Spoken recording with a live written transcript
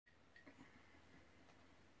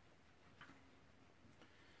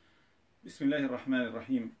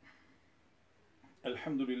Bismillahirrahmanirrahim.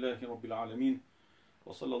 Alhamdulillahi Rabbil Alamin.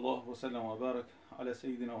 Wa sallallahu wa sallam wa barak ala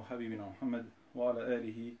Sayyidina wa Habibina Muhammad wa ala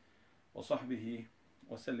alihi wa sahbihi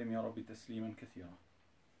wa sallim ya Rabbi tasliman kathira.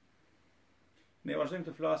 Ne vazhdojmë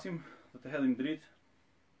të flasim dhe të hedhim dritë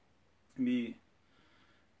mbi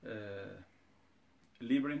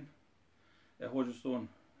librin e hoxhës tonë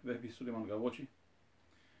Vehbi Suleiman Gavoçi,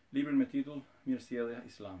 librin me titull Mirësjellja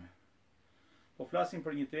Islame. Po flasim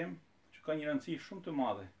për një temë që ka një rëndësi shumë të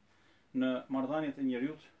madhe në marrëdhëniet e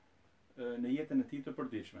njerëzit në jetën e tij të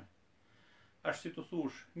përditshme. Është si të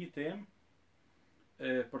thush një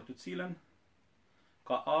temë për të cilën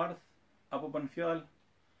ka ardhur apo bën fjalë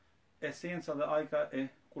esenca dhe ajka e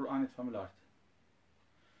Kur'anit famulart.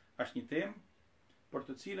 Është një temë për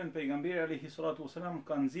të cilën pejgamberi alayhi salatu wasalam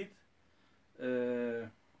ka nxit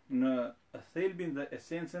në thelbin dhe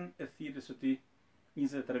esencën e thirrjes së tij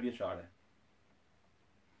 23 vjeçare.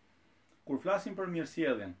 Kur flasim për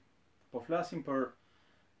mirësjelljen, po flasim për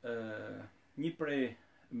një prej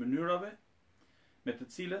mënyrave me të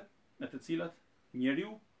cilat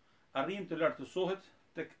njeriu arrin të lartësohet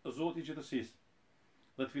tek Zoti i gjithësisë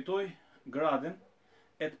dhe të fitojë gradën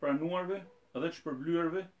e të pranuarve dhe të shpërblyer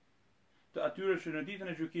të atyre që në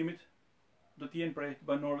ditën e gjykimit do të jenë prej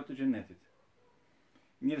banorëve të xhenetit.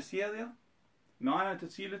 Mirësjellja me anën e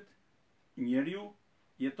të cilit njeriu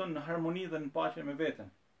jeton në harmoni dhe në paqe me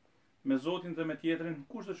veten, me Zotin dhe me tjetrin,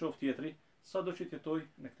 kushdo qoftë tjetri, sado që jetojë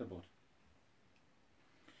në këtë botë.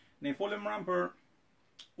 Ne folëm më për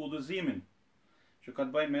udhëzimin që ka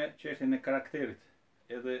të bëjë me çështjen e karakterit,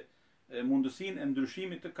 edhe mundësinë e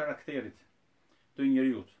ndryshimit të karakterit të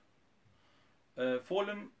njeriu.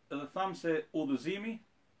 Folëm edhe tham se udhëzimi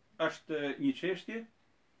është një çështje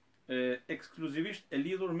ekskluzivisht e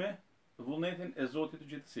lidhur me vullnetin e Zotit të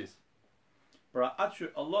gjithësisë. Pra atë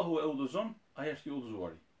që Allahu e udhëzon, ai është i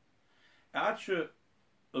udhëzuari. E atë që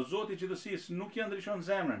Zoti i gjithësisë nuk ja ndriçon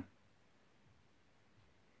zemrën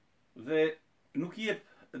dhe nuk i jep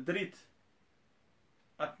dritë,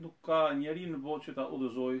 atë nuk ka njeri në botë që ta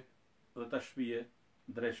udhëzojë dhe ta shpije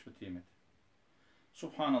drejt shpëtimit.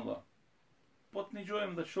 Subhanallah. Po të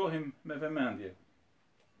ndëgjojmë dhe të shohim me vëmendje.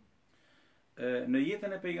 Në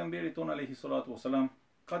jetën e pejgamberit ton alayhi salatu wasalam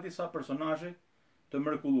ka disa personazhe të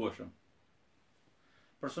mrekullueshëm.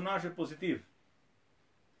 Personazhe pozitiv.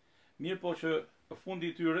 Mirë po që fundi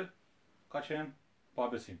i tyre ka qenë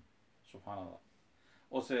pabesim. Subhanallah.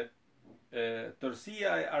 Ose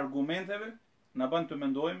tërësia e argumenteve na bën të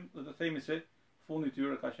mendojmë dhe të themi se fundi i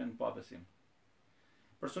tyre ka qenë pabesim.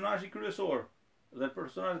 Personazhi kryesor dhe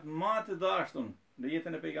personazhet më të dashur në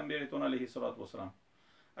jetën e pejgamberit ton alayhi salatu wasalam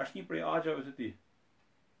është një prej axhave të tij,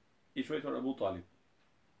 i quajtur Abu Talib.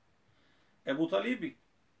 Abu Talibi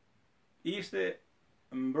ishte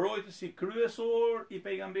mbrojtësi kryesor i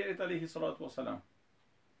pejgamberit alayhi salatu wasalam.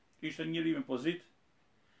 Ishte njëri me pozit,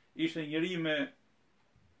 ishte njëri me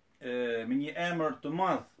një emër të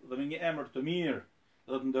madh dhe me një emër të mirë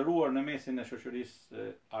dhe të nderuar në mesin e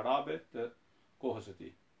shoqërisë arabe të kohës së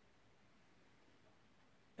tij.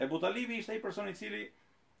 Abu Talibi ishte ai person i cili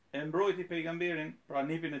e mbrojti pejgamberin, pra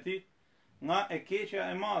nipin e tij, nga e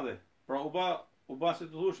keqja e madhe. Pra u bë si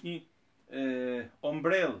të thush një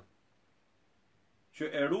ombrell që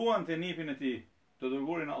e ruan të nipin e tij, të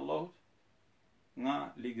dërguarin e Allahut, nga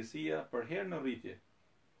ligësia për herë në rritje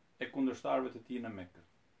e kundërshtarëve të tij në Mekë.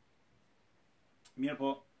 Mirë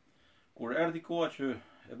po, kur erdhi koha që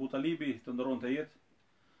Abu Talibi të ndronte jetë,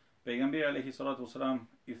 pejgamberi alayhi salatu wasalam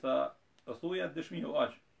i tha: "Thuaja dëshmi o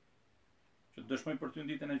aq, që dëshmoj për ty në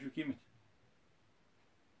ditën e gjykimit."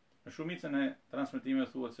 Në shumicën e transmetimeve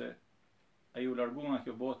thuhet se ai u largua nga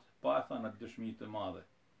kjo botë pa e thënë atë dëshmi të madhe.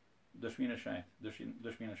 Dëshminë e shenjtë,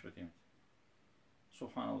 dëshminë e shpëtimit.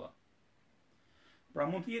 Subhanallah. Pra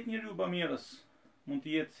mund të jetë njeriu bamirës, mund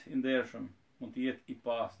të jetë i ndershëm, mund të jetë i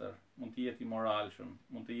pastër, mund të jetë i moralshëm,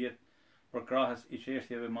 mund të jetë përkrahës i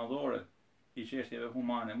çështjeve madhore, i çështjeve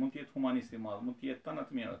humane, mund të jetë humanist i madh, mund të jetë tana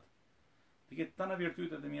të mirat. Të ketë tana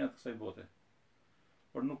virtytet e mira të kësaj bote.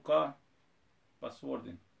 Por nuk ka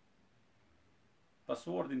pasuardin.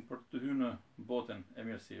 Pasuardin për të hyrë në botën e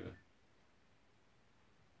mirësive.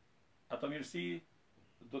 Ato mirësi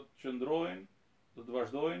do të qëndrojnë, do të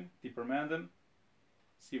vazhdojnë, t'i përmenden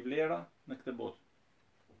si vlera në këtë botë.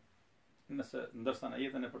 Ndërsa në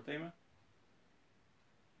jetën e përtejme,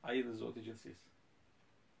 ai dhe Zoti i gjithësisë.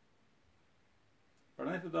 Për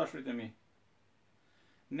ne të dashurit e mi,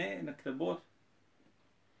 ne në këtë botë,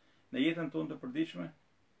 në jetën tonë të përditshme,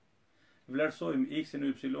 vlerësojmë X-in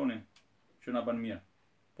e Y-in që na bën mirë.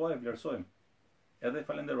 Po e vlerësojmë, edhe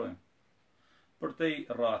falenderojmë. Për te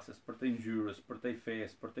racës, për te ngjyrës, për te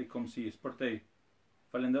fesë, për te komësisë, për te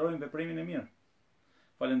falenderojmë veprimin e mirë,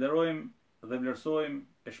 falenderojmë dhe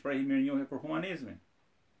vlerësojmë e shprehim mirënjohje për humanizmin,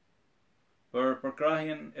 për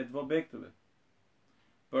përkrahjen e të vobektëve,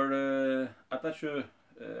 për ata që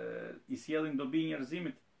i sjellin dobi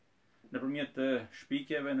njerëzimit nëpërmjet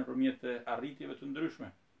shpikjeve, nëpërmjet arritjeve të ndryshme.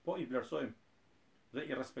 Po i vlerësojmë dhe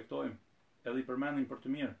i respektojmë, edhe i përmendim për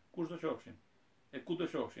të mirë, kush do qofshin, e ku do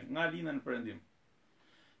qofshin, nga linden në perëndim.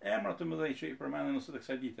 Emrat të mëdhenj që i përmenden ose të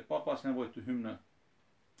kësaj dite, pa pas nevojë të hymë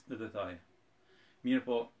në detaje. Mirë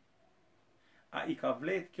po, a i ka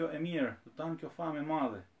vlet kjo e mirë, do tanë kjo famë e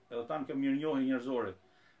madhe, edhe tanë kjo mirënjohje njerëzore,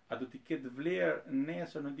 a do t'i ketë vlerë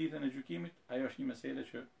nesër në ditën e gjykimit? Ajo është një mesele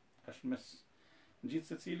që është mes gjithë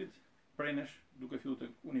secilit prej nesh, duke filluar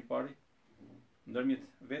tek unë i pari, ndërmjet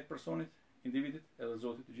vetë personit, individit edhe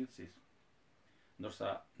Zotit të gjithësisë. Ndërsa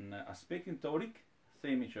në aspektin teorik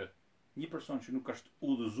themi që një person që nuk është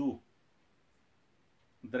udhëzuar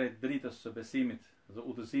drejt dritës së besimit dhe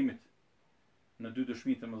udhëzimit në dy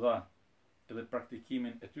dëshmi të mëdha edhe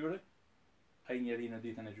praktikimin e tyre, ai njeri në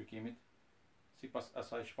ditën e gjykimit, sipas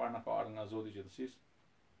asaj çfarë na ka ardhur nga Zoti i gjithësisë,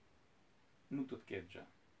 nuk do të ketë gjë.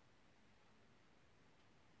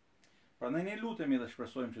 Prandaj ne lutemi dhe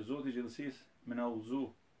shpresojmë që Zoti i gjithësisë më na udhëzoj,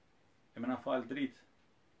 e më na fal dritë,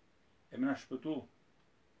 e më na shpëtu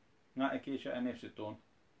nga e keqja e nefsit ton,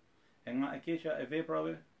 e nga e keqja e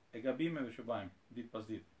veprave, e gabimeve që bëjmë ditë pas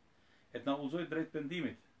ditë, e të na udhëzoj drejt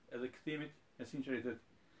pendimit edhe kthimit e sinqeritet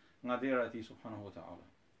nga dera e tij subhanahu wa taala.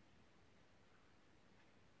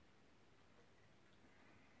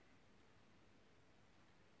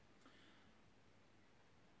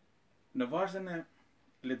 Në varzën e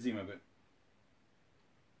leximeve,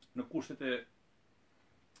 në kushtet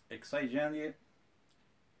e kësaj gjendje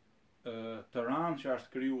të rëndë që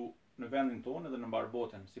është kriju në vendin tonë edhe në mbar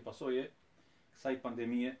botën, si pasojë kësaj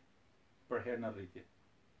pandemie për herë në rritje.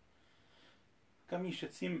 Kam një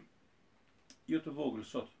shqetësim jo të vogël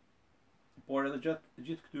sot, por edhe gjatë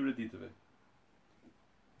gjithë këtyre ditëve,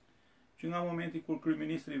 që nga momenti kur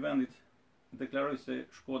kryeministri i vendit deklaroi se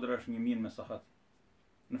Shkodra është një minë me sahat.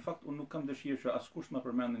 Në fakt, unë nuk kam dëshirë që askush më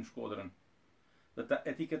përmendin Shkodrën dhe ta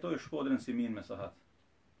etiketoj Shkodrën si minë me sahat.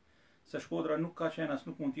 Se Shkodra nuk ka qenë as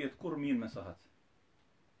nuk mund të jetë kur minë me sahat.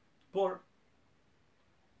 Por,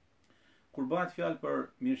 kur bëhet fjalë për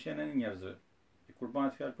mirëqenien e njerëzve, e kur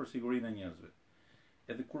bëhet fjalë për sigurinë e njerëzve,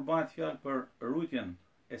 edhe kur bëhet fjalë për rujtjen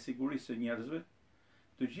e sigurisë së njerëzve,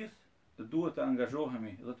 të gjithë duhet të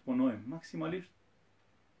angazhohemi dhe të punojmë maksimalisht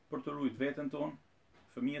për të ruajtur veten tonë,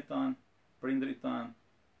 fëmijët tanë, prindërit tanë,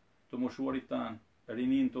 të moshuarit tanë,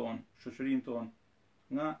 rinin tonë, shoqërinë tonë,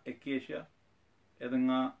 nga e keqja edhe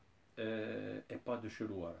nga e pa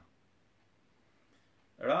dëshiruara.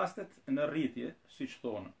 Rastet në rritje, siç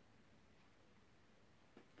thonë,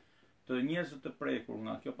 të njerëzve të prekur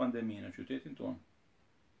nga kjo pandemi në qytetin tonë,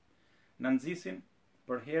 na nxisin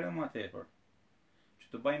për herë më tepër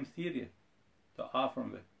që të bëjmë thirrje të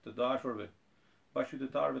afërmve, të dashurve,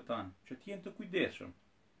 bashkëqytetarëve tanë, që të jenë të kujdesshëm,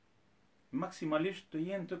 maksimalisht të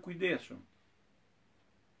jenë të kujdesshëm,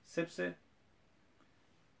 sepse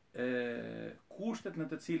kushtet në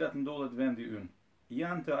të cilat ndodhet vendi ynë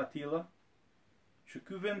janë të atilla që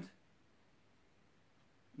ky vend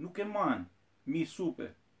nuk e man mi supe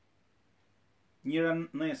një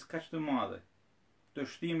rënjes kaq të madhe të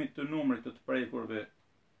shtimit të numrit të prekurve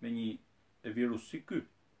me një virus si ky,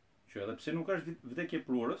 që edhe pse nuk është vdekje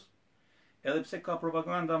prurës, edhe pse ka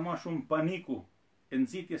propaganda më shumë paniku, e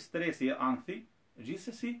nxitje stresi e ankthi,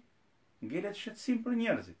 gjithsesi ngelet shqetësim për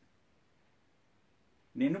njerëzit.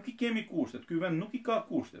 Ne nuk i kemi kushtet, ky vend nuk i ka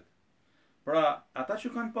kushtet. Pra, ata që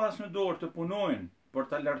kanë pas në dorë të punojnë për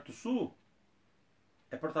ta lartësuar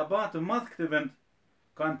e për ta bërë të madh këtë vend,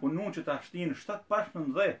 kanë punuar që ta shtinë 7 pashë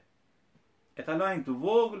në dhe, e ta lajnë të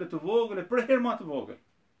vogël, për herë më të vogël.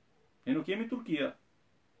 Ne nuk jemi Turqia,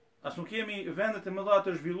 as nuk jemi vendet e mëdha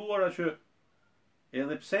të zhvilluara që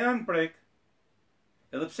edhe pse janë prek,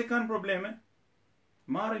 edhe pse kanë probleme,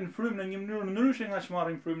 marrin frymë në një mënyrë ndryshe nga që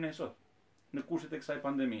marrin frymë ne sot, në kushtet e kësaj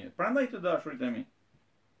pandemie. Prandaj të dashurit e mi,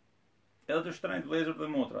 edhe të shtrenjtë vëllezër dhe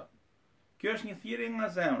motra, kjo është një thirrje nga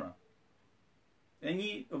zemra e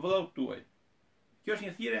një vëllaut tuaj. Kjo është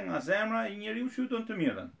një thirrje nga zemra e një njeriu që don të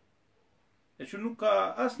mirën, e që nuk ka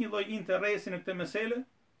asnjë lloj interesi në këtë mesele,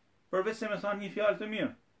 përveç se më thanë një fjalë të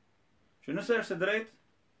mirë, që nëse është e drejtë,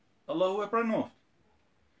 Allahu e pranoft,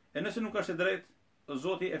 e nëse nuk është e drejtë,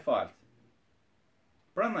 Zoti e falt.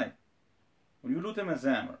 Prandaj, unë ju lutem me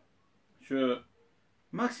zemër që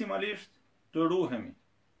maksimalisht të ruhemi,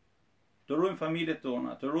 të ruajmë familjet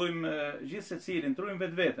tona, të ruajmë gjithë secilin, të ruajmë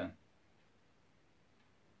vetveten.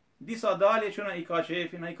 Disa dalje që na i ka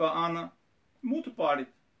qefi, na i ka ana, mu të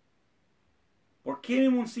parit. Por kemi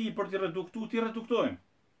mundësi për t'i reduktojmë.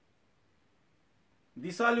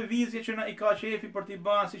 Disa lëvizje që na i ka qefi për t'i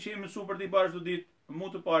ba, si që i mësu për t'i ba çdo ditë, mu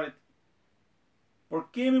të parit. Por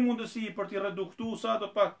kemi mundësi për t'i reduktu sa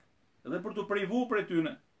të pak dhe për t'u privu prej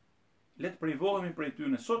tyne. Le të privohemi prej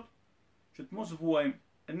tyne sot, që të mos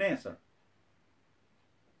vuajmë nesër.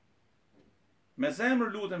 Me zemër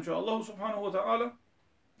lutem që Allahu subhanahu wa ta'ala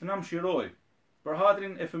të na mëshiroj për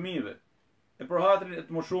hatrin e fëmijëve, e për hatrin e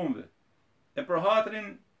të moshumëve, e për hatrin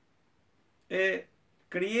e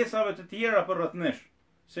krijesave të tjera për rreth nesh,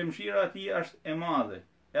 se mëshira e tij është e madhe,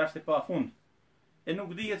 është e pafund. E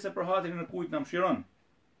nuk dihet se për hatrin e kujt na mëshiron,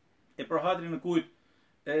 e për hatrin e kujt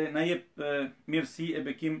na jep mirësi e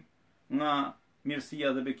bekim nga mirësia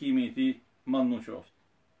dhe bekimi i tij madhnu qoftë.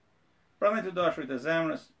 Prandaj të dashurit e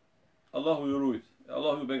zemrës, Allahu ju rujt,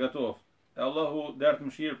 Allahu ju begatoft, e Allahu dert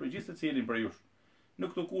mëshirë për gjithë secilin për jush. Në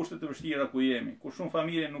këto kushte të vështira ku jemi, ku shumë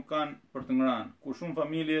familje nuk kanë për të ngranë, ku shumë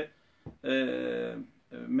familje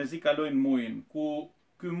mezi kalojnë mujin, ku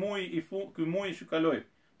ky muj që kaloj,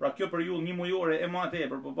 pra kjo për ju 1 mujore e ma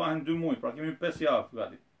tepër, po bahen 2 muj, pra kemi 5 javë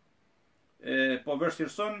gati. Po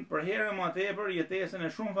vështirëson për herë më tepër jetesën e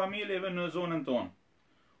shumë familjeve në zonën tonë,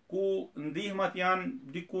 ku ndihmat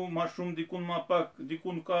janë diku më shumë, diku më pak,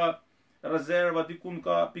 diku ka rezerva, diku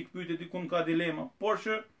ka pikpyetje, diku ka dilema, por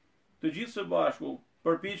që të gjithë së bashku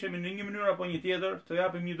përpiqemi në një mënyrë apo një tjetër të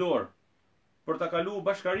japim një dorë për ta kaluar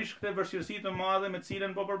bashkërisht këtë vështirësi të madhe me të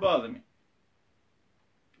cilën po përballemi.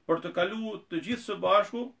 Për të kaluar të gjithë së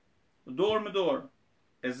bashku dorë me dorë,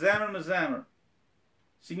 e zemër me zemër,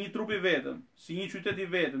 si një trup i vetëm, si një qytet i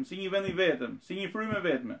vetëm, si një vend i vetëm, si një frymë e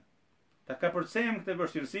vetme. Ta kapërcejmë këtë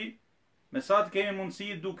vështirësi me sa të kemi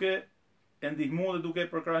mundësi duke e ndihmuar dhe duke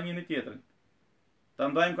përkrahur njëri tjetrin. Ta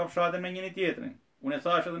ndajmë kafshatën me njëri tjetrin. Unë e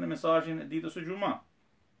thash edhe në mesazhin e ditës së gjuma,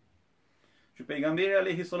 që pejgamberi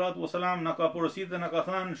alayhi salatu wasalam na ka porositur dhe na ka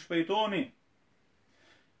thënë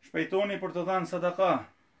shpejtoni për të dhënë sadaka,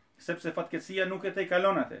 sepse fatkeqësia nuk e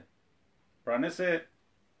tejkalon atë. Pra nëse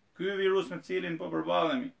ky virus me të cilin po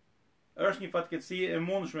përballemi është një fatkeqësi e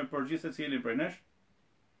mundshme për gjithë secilin prej nesh,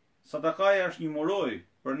 sadakaja është një muroj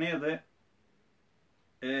për ne dhe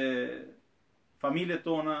familjet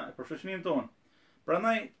tona, për shoqërinë tonë.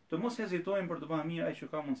 Prandaj të mos hezitojmë për të bërë mirë ai që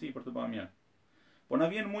ka mundësi për të bërë mirë. Po na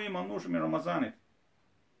vjen muji i mallnueshëm i Ramazanit.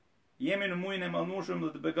 Jemi në muajin e mallnueshëm dhe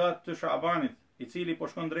të begat të Shabanit, i cili po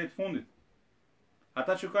shkon drejt fundit.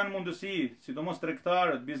 Ata që kanë mundësi, sidomos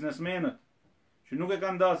tregtarët, biznesmenët, që nuk e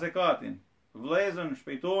kanë ndarë zekatin, vëllezën,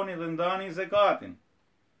 shpejtoni dhe ndani zekatin.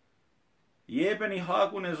 Jepeni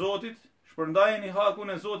hakun e Zotit, shpërndajeni hakun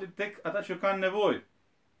e Zotit tek ata që kanë nevojë.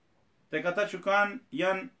 Tek ata që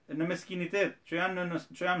janë në meskinitet, që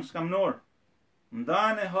janë skamnor.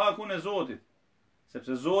 Ndane hakun e Zotit,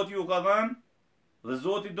 sepse Zoti ju ka dhënë dhe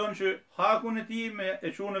Zoti don që hakun e tij me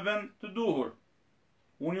e çu në vend të duhur.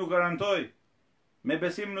 Unë ju garantoj me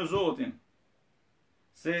besim në Zotin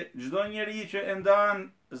se çdo njeri që e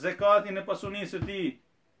ndan zekatin e pasunisë së tij,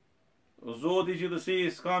 Zoti i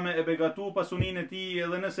gjithësisë s'ka me e begatu pasuninë e tij,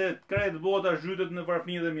 edhe nëse të kretë bota zhytet në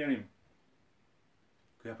varfëni dhe mirim.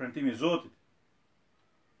 Ky është premtimi i Zotit.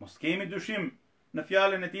 Mos kemi dyshim në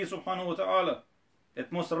fjalën e tij subhanahu wa taala, e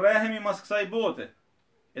të mos rrehemi mas kësaj bote,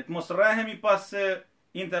 e të mos rrehemi pas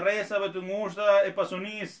interesave të ngushta e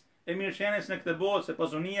pasunisë e mirëqenies në këtë botë, se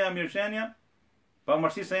pasunia e mirëqenia,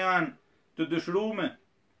 pavarësisht se janë të dëshrume,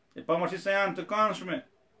 e pavarësisht se janë të këndshme,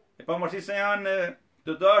 e pavarësisht se janë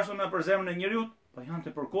të dashura për zemrën e njeriu, po janë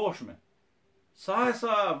të përkohshme. Sa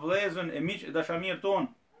vëllezën e miq e dashamirë tonë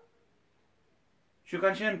që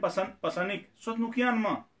kanë qenë pasanik, sot nuk janë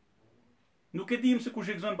më. Nuk e dim se kush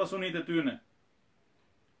i gëzon pasunitë e tyne.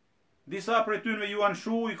 Disa prej tyre ju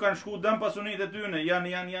kanë shku dëm pasunitë e tyne,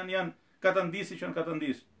 janë katandisi që janë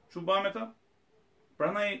katandis. Çu bën me ta?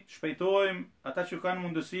 Prandaj shpejtojmë ata që kanë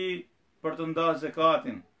mundësi për të ndarë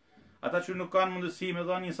zekatin. Ata që nuk kanë mundësi me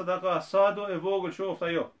dhënë një sadaka, sado e vogël qoftë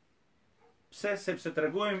ajo. Pse? Sepse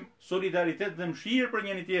tregojmë solidaritet dhe mëshirë për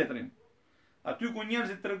njëri tjetrin. Aty ku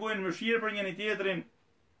njerëzit tregojnë mëshirë për njëri tjetrin,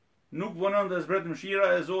 nuk vonon dhe zbret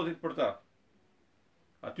mëshira e Zotit për ta.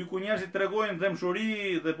 Aty ku njerëzit tregojnë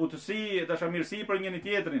dëmshuri dhe butësi e dashamirësi për njëri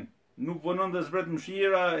tjetrin, nuk vonon dhe zbret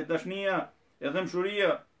mëshira e dashnia, e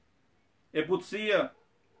dëmshuria, e butësia,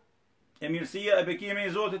 e mirësia e bekimi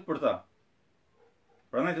i Zotit për ta.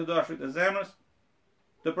 Prandaj të dashurit e zemrës,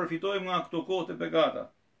 të përfitojmë nga këto kohë të begata,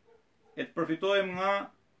 e të përfitojmë nga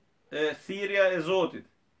thirrja e Zotit.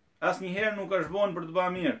 Asnjëherë nuk është vonë për të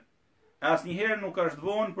bërë mirë. Asnjëherë nuk është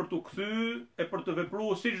vonë për të kthyer e për të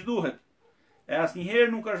vepruar siç duhet. E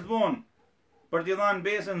asnjëherë nuk është vonë për t'i dhënë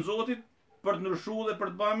besën Zotit, për të ndryshuar dhe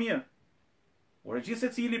për të bërë mirë. Por e gjithë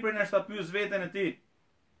secili prej nesh ta pyes veten e tij.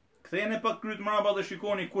 Ktheheni pak kryt mrapa dhe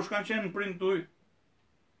shikoni kush kanë qenë prindrit tuaj.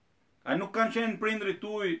 A nuk kanë qenë prindrit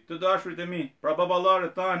tuaj të dashurit e mi, pra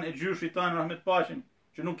baballarët tanë e gjyshit tanë rahmet paqin,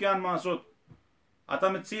 që nuk janë më sot. Ata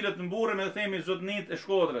me të cilët mburrem e themi zotnit e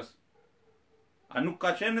Shkodrës. A nuk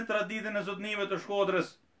ka qenë në traditën e zotnive të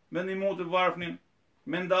Shkodrës me ndihmu të varfnin,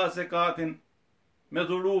 me nda zekatin, me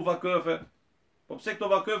dhuru vakëfe? Po pse këto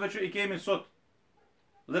vakëfe që i kemi sot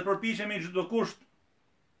dhe përpiqemi çdo kusht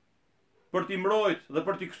për t'i mbrojt dhe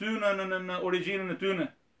për t'i kthyer në origjinën e tyre,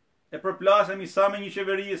 e përplasemi sa me një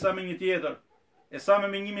qeveri e sa me një tjetër, e sa me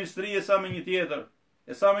një ministri e sa me një tjetër,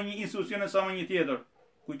 e sa me një institucion e sa me një tjetër.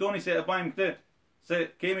 Kujtoni se e bajmë këtë, se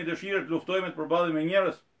kemi dëshirë të luftojmë të përballemi me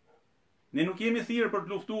njerëz. Ne nuk jemi thirrë për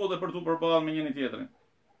të luftuar dhe për të përballur me njëri tjetrin.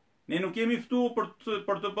 Ne nuk jemi ftuar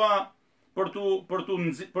për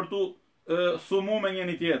të thumu me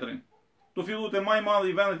njëri tjetrin. Tu fillu te më i madh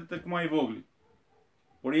i vendit tek më i vogël.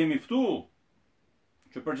 Por jemi ftuar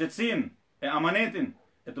që përgjegjësinë e amanetin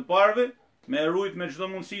e të parëve me e rujt me çdo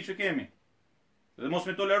mundësi që kemi. Dhe mos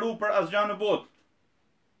me toleru për asgjë në botë.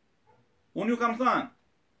 Unë ju kam thënë,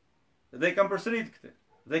 dhe i kam përsërit këtë,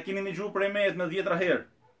 dhe keni më gjuar prej mejet me 10 herë.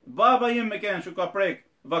 Baba jem me kënë që ka prek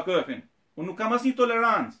vakëfin. Unë nuk kam asnjë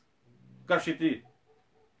tolerancë karshi ti.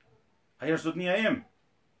 Ajo është zotnia jem.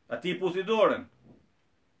 Ati i puthi dorën.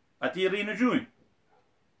 Ati i rri në gjunjë.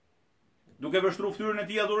 Duke vështruar fytyrën e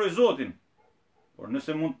tij adhuroj Zotin. Por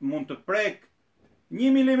nëse mund të prek 1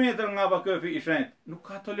 milimetër nga vakëfi i shenjtë, nuk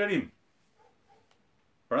ka tolerim.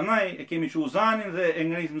 Prandaj e kemi zanin dhe e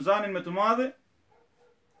ngrisim zanin me të madhe,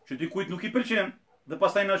 që dikujt nuk i pëlqen, dhe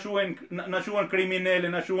pastaj na quajnë kriminale,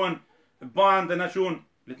 na quajnë bande, na quajnë,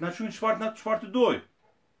 le të na quajnë çfarë të doj.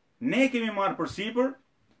 Ne kemi marrë përsipër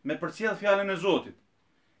me përcjell fjalën e Zotit.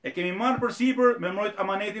 E kemi marrë përsipër me mbrojt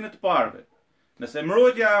amanetin e të parëve. Nëse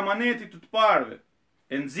mbrojtja e amanetit të parëve,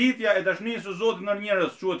 e nxitja e dashurisë së Zotit ndër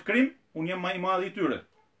njerëz quhet krim, unë jam më i madh i tyre.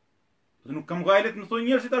 Dhe nuk kam gajlet më thonë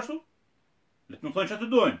njerëzit ashtu. Le të më thonë çfarë të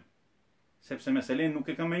dojnë. Sepse meselen nuk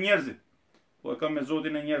e kam me njerëzit, po e kam me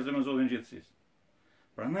Zotin e njerëzve, me Zotin gjithësisë.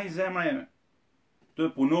 Prandaj zemra jeme,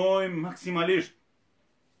 të punojmë maksimalisht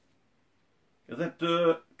dhe të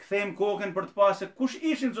kthejmë kokën për të pasur se kush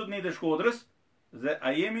ishin zotnit e Shkodrës, dhe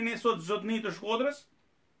a jemi ne sot zotnit e Shkodrës,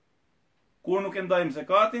 kur nuk e ndajmë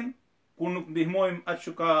zekatin, kur nuk ndihmojmë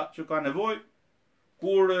atë që ka nevojë,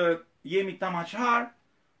 kur jemi tamaqar,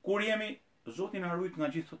 kur jemi Zoti na rujt nga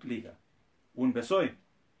gjithë këto liga. Unë besoj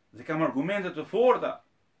dhe kam argumente të forta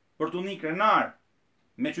për të një krenar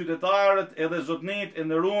me qytetarët edhe zotnit e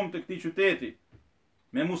nderuar të këtij qyteti,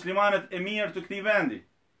 me muslimanët e mirë të këtij vendi,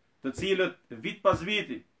 të cilët vit pas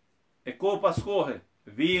viti, e kohë pas kohe,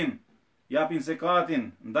 vijnë, japin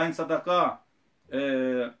zekatin, ndajnë sadaka,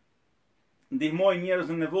 ndihmojnë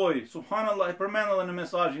njerëz në nevojë. Subhanallah, e përmend edhe në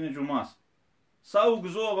mesazhin e xumas. Sa u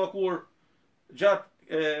gëzova kur gjatë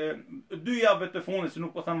 2 javëve të fundit, se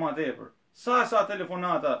nuk po them më tepër. Sa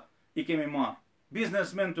telefonata i kemi marrë.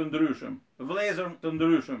 Biznesmen të ndryshëm, vëllezër të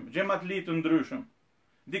ndryshëm, xhamatli të ndryshëm.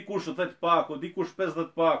 Dikush 10 paku, dikush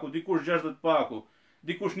 50 paku, dikush 60 paku,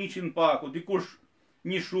 dikush 100 paku, dikush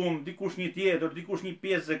një shumë, dikush një tjetër, dikush një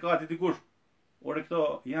pjesë zekati, dikush. Ore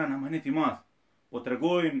këto janë amanet i madh. Po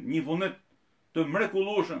tregojnë një vullnet të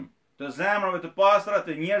mrekullueshëm të zemrave të pastra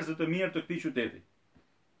të njerëzve të mirë të këtij qyteti.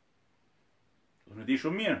 Unë di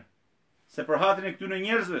shumë mirë se për hatin e këtyre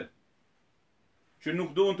njerëzve që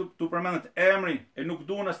nuk duan të përmendet emri e nuk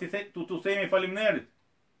duan as të themi faleminderit.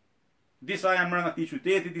 Disa janë brenda këtij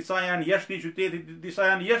qyteti, disa janë jashtë këtij qyteti, disa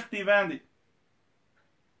janë jashtë këtij vendi.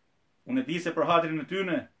 Unë di se për hatrin e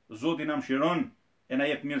tyre Zoti na mëshiron e na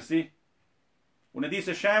jep mirësi. Unë di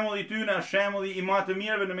se shembulli i tyre është shembulli i më të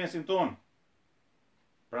mirëve në mesin tonë.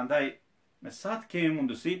 Prandaj, me sa të kemi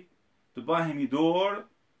mundësi të bëhemi dorë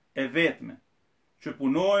e vetme, që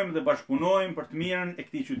punojmë dhe bashkëpunojmë për të mirën e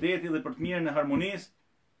këtij qyteti dhe për të mirën e harmonisë,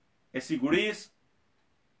 e sigurisë,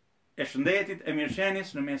 e shëndetit, e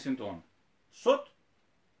mirëqenies në mesin tonë. Sot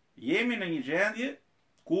jemi në një gjendje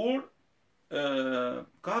kur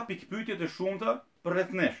ka pikpyetje të shumta për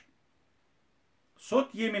rreth nesh.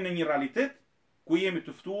 Sot jemi në një realitet ku jemi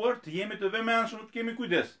të ftuar, të jemi të vëmendshëm, të kemi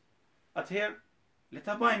kujdes. Atëherë, le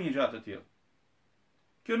ta bëjmë një gjatë të tillë.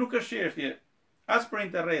 Kjo nuk është çështje as për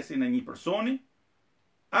interesin e një personi,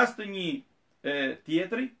 as të një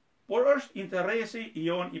tjetri, por është interesi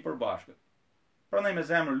jon i përbashkët. Prandaj me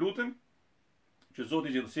zemër lutem që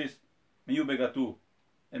Zoti i gjithësisë me ju begatu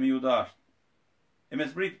e me ju dasht, e me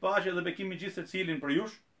zbrit paqe dhe bekim me gjithë secilin për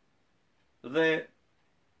jush, dhe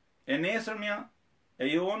e nesërmja e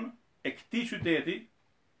jon e këtij qyteti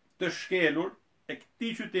të shkelur, e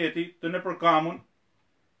këtij qyteti të nëpërkamun,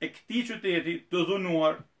 e këtij qyteti të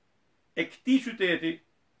dhunuar, e këtij qyteti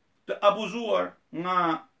të abuzuar nga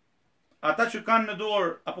ata që kanë në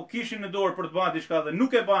dorë apo kishin në dorë për të bërë diçka dhe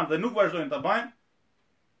nuk e bën dhe nuk vazhdojnë ta bëjnë,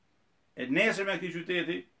 e nesër me këtij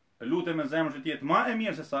qyteti, lutem me zemër që të jetë më e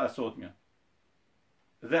mirë se sa e sotmja.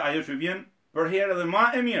 Dhe ajo që vjen për herë edhe më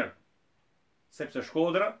e mirë, sepse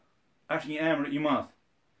Shkodra është një emër i madh.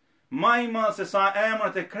 Më i madh se sa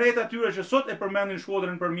emrat e krejt atyre që sot e përmendin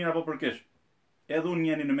Shkodrën për mirë apo për keq. Edhe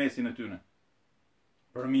unë jeni në mesin e tyre.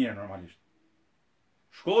 Për mirë normalisht.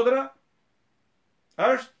 Shkodra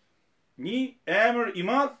është një emër i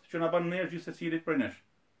madh që na bën ne gjithë secilit prej nesh.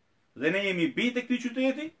 Dhe ne jemi bijtë e këtij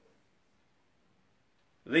qyteti,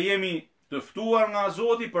 dhe jemi të ftuar nga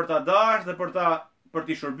Zoti për ta dashur dhe për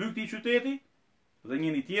t'i shërbyer këtij qyteti dhe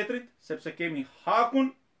njëri tjetrit, sepse kemi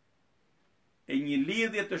hakun e një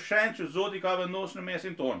lidhje të shenjtë që Zoti ka vendosur në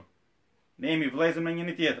mesin tonë. Ne jemi vëllezër me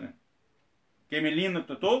njëri tjetrin. Kemi lindë në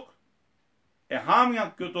këtë tokë, e ham nga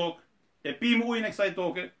kjo tokë, e pim ujin e kësaj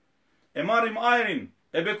toke, e marrim ajrin,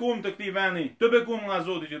 e bekum të këtij vendi, të bekum nga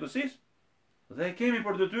Zoti i gjithësisë, dhe kemi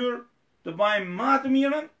për detyrë të bëjmë më të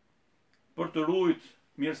mirën për të ruajtur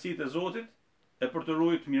mirësitë e Zotit e për të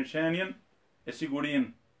ruajtur mirëqenien, e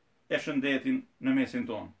sigurinë, e shëndetin në mesin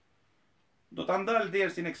tonë. Do ta ndal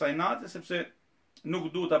dersin e kësaj nate sepse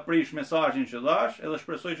nuk du ta prish mesazhin që dhash, edhe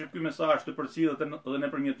shpresoj që ky mesazh të përcjellet edhe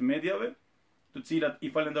nëpërmjet mediave, të cilat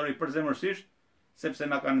i falenderoj përzemërsisht, sepse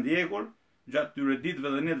na kanë ndjekur gjatë këtyre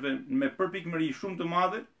ditëve dhe netëve me përpikmëri shumë të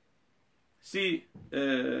madhe, si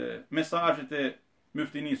mesazhet e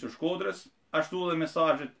myftinisë së Shkodrës, ashtu edhe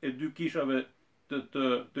mesazhet e dy kishave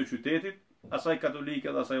të qytetit, asaj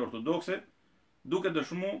katolike dhe asaj ortodokse, duke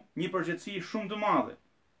dëshmu një përgjegjësi shumë të madhe.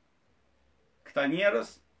 Këta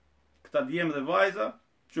njerëz, këta djemë dhe vajza,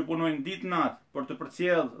 që punojnë ditë natë për të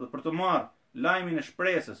përcjellë dhe për të marrë lajmin e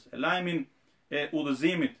shpresës, e lajmin e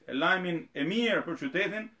udhëzimit, e lajmin e mirë për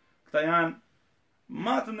qytetin, këta janë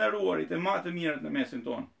më të nderuarit e më të mirët në mesin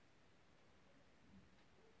tonë.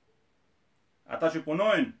 Ata që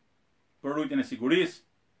punojnë për ruajtjen e sigurisë,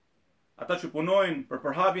 ata që punojnë për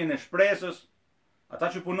përhapjen e shpresës, ata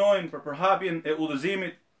që punojnë për përhapjen e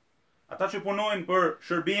udhëzimit, ata që punojnë për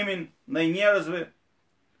shërbimin ndaj njerëzve,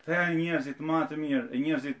 këta janë njerëzit më të mirë, e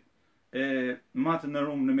njerëzit më të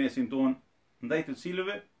nderuar në mesin tonë, ndaj të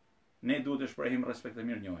cilëve ne duhet të shprehim respekt dhe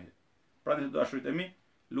mirënjohje. Prandaj të dashurit e mi,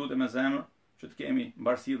 lutem me zemër që të kemi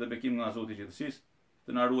mbarësi dhe bekim nga Zoti i gjithësisë,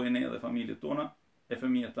 të na ruajë ne dhe familjet tona, e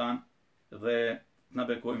fëmijët tanë dhe të na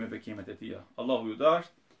bekojë me bekimet e Tija. Allahu ju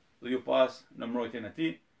dashur dhe ju pas në mbrojtjen e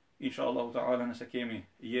Tij. Inshallah taala nëse kemi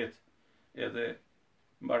jetë edhe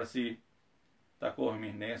mbarësi,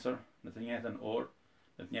 takohemi nesër në të njëjtën orë,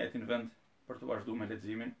 në të njëjtin vend për të vazhduar me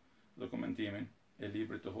leximin dhe komentimin e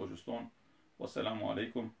librit të hoxhës tonë. Wassalamu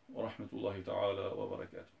alaikum wa rahmatullahi taala wa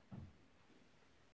barakatuh.